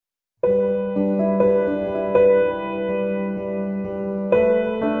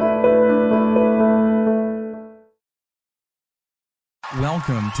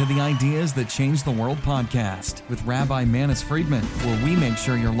Welcome to the Ideas That Change the World podcast with Rabbi Manis Friedman, where we make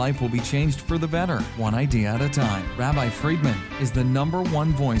sure your life will be changed for the better, one idea at a time. Rabbi Friedman is the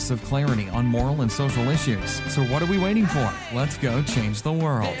 #1 voice of clarity on moral and social issues. So what are we waiting for? Let's go change the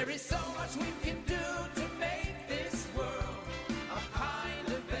world. There is so much we can do to make this world a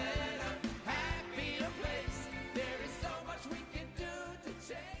kinder, better, happier place. There is so much we can do to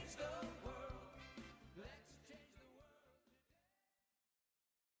change the world. Let's change the world.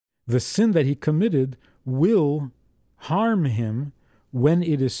 The sin that he committed will harm him when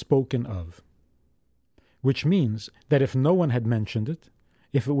it is spoken of. Which means that if no one had mentioned it,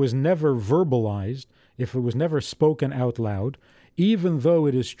 if it was never verbalized, if it was never spoken out loud, even though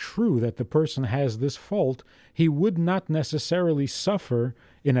it is true that the person has this fault, he would not necessarily suffer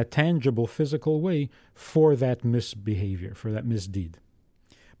in a tangible physical way for that misbehavior, for that misdeed.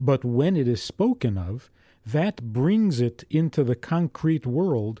 But when it is spoken of, that brings it into the concrete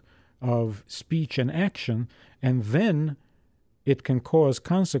world of speech and action, and then it can cause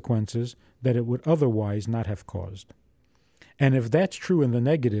consequences that it would otherwise not have caused. And if that's true in the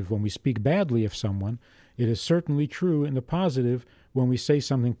negative when we speak badly of someone, it is certainly true in the positive when we say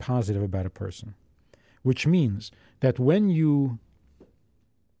something positive about a person. Which means that when you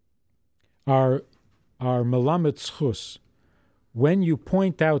are melamed zchus, when you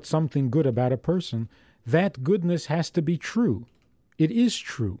point out something good about a person, that goodness has to be true. It is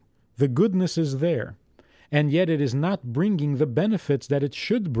true. The goodness is there. And yet it is not bringing the benefits that it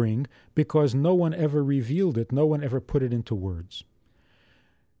should bring because no one ever revealed it, no one ever put it into words.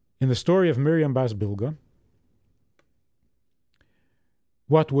 In the story of Miriam Bas Bilga,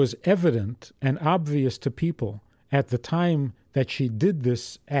 what was evident and obvious to people at the time that she did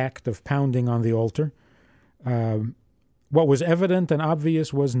this act of pounding on the altar, what was evident and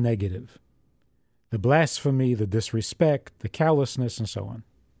obvious was negative. The blasphemy, the disrespect, the callousness, and so on.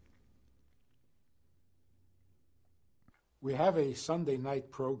 We have a Sunday night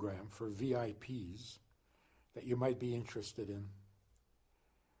program for VIPs that you might be interested in.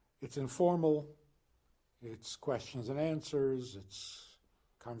 It's informal, it's questions and answers, it's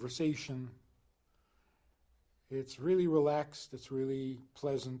conversation. It's really relaxed, it's really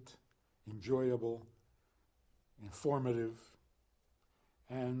pleasant, enjoyable, informative,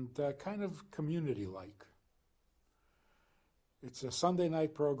 and kind of community-like. It's a Sunday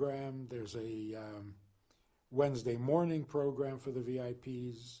night program. There's a Wednesday morning program for the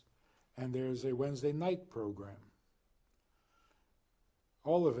VIPs, and there's a Wednesday night program.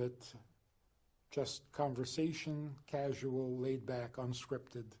 All of it just conversation, casual, laid back,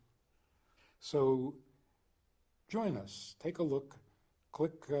 unscripted. So join us, take a look,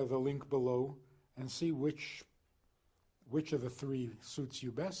 click the link below, and see which of the three suits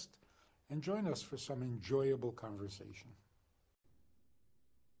you best, and join us for some enjoyable conversation.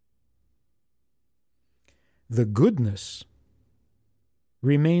 The goodness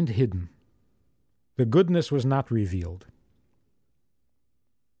remained hidden. The goodness was not revealed.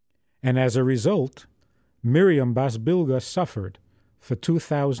 And as a result, Miriam Bas Bilga suffered for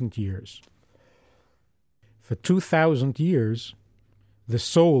 2,000 years. For 2,000 years, the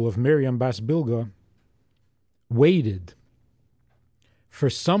soul of Miriam Bas Bilga waited for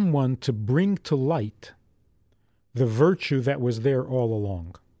someone to bring to light the virtue that was there all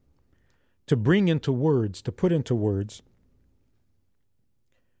along. To bring into words, to put into words,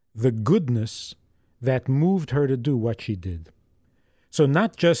 the goodness that moved her to do what she did. So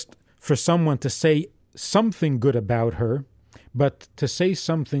not just for someone to say something good about her, but to say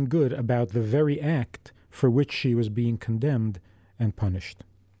something good about the very act for which she was being condemned and punished.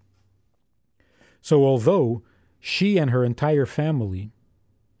 So although she and her entire family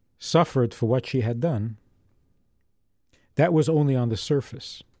suffered for what she had done, that was only on the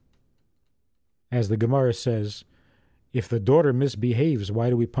surface. As the Gemara says, if the daughter misbehaves, why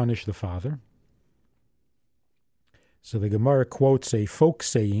do we punish the father? So the Gemara quotes a folk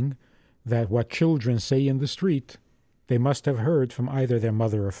saying that what children say in the street, they must have heard from either their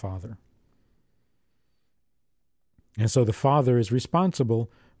mother or father. And so the father is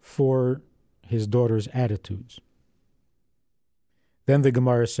responsible for his daughter's attitudes. Then the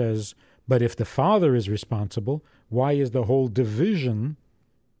Gemara says, but if the father is responsible, why is the whole division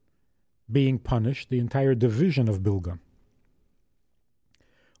being punished, the entire division of Bilga?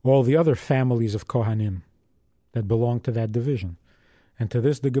 All the other families of Kohanim that belong to that division. And to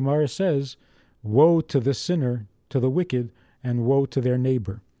this the Gemara says, woe to the sinner, to the wicked, and woe to their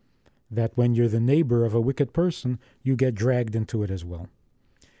neighbor. That when you're the neighbor of a wicked person, you get dragged into it as well.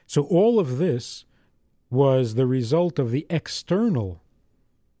 So all of this was the result of the external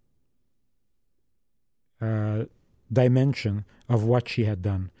dimension of what she had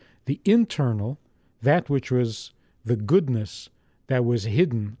done. The internal, that which was the goodness that was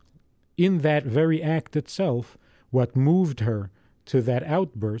hidden in that very act itself, what moved her to that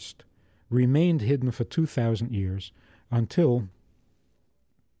outburst, remained hidden for 2,000 years until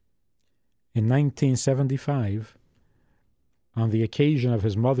in 1975, on the occasion of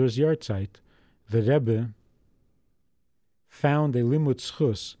his mother's yahrzeit, the Rebbe found a limud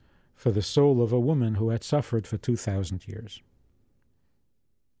zchus for the soul of a woman who had suffered for 2,000 years.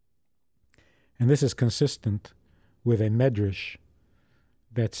 And this is consistent with a medrash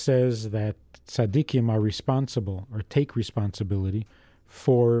that says that tzaddikim are responsible or take responsibility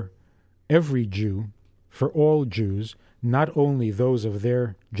for every Jew, for all Jews, not only those of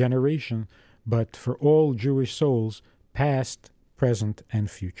their generation, but for all Jewish souls, past, present, and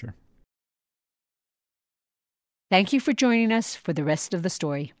future. Thank you for joining us for the rest of the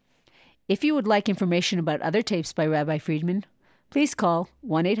story. If you would like information about other tapes by Rabbi Friedman, please call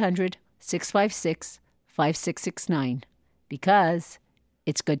 1-800-656-5669, because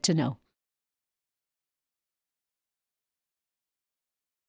it's good to know.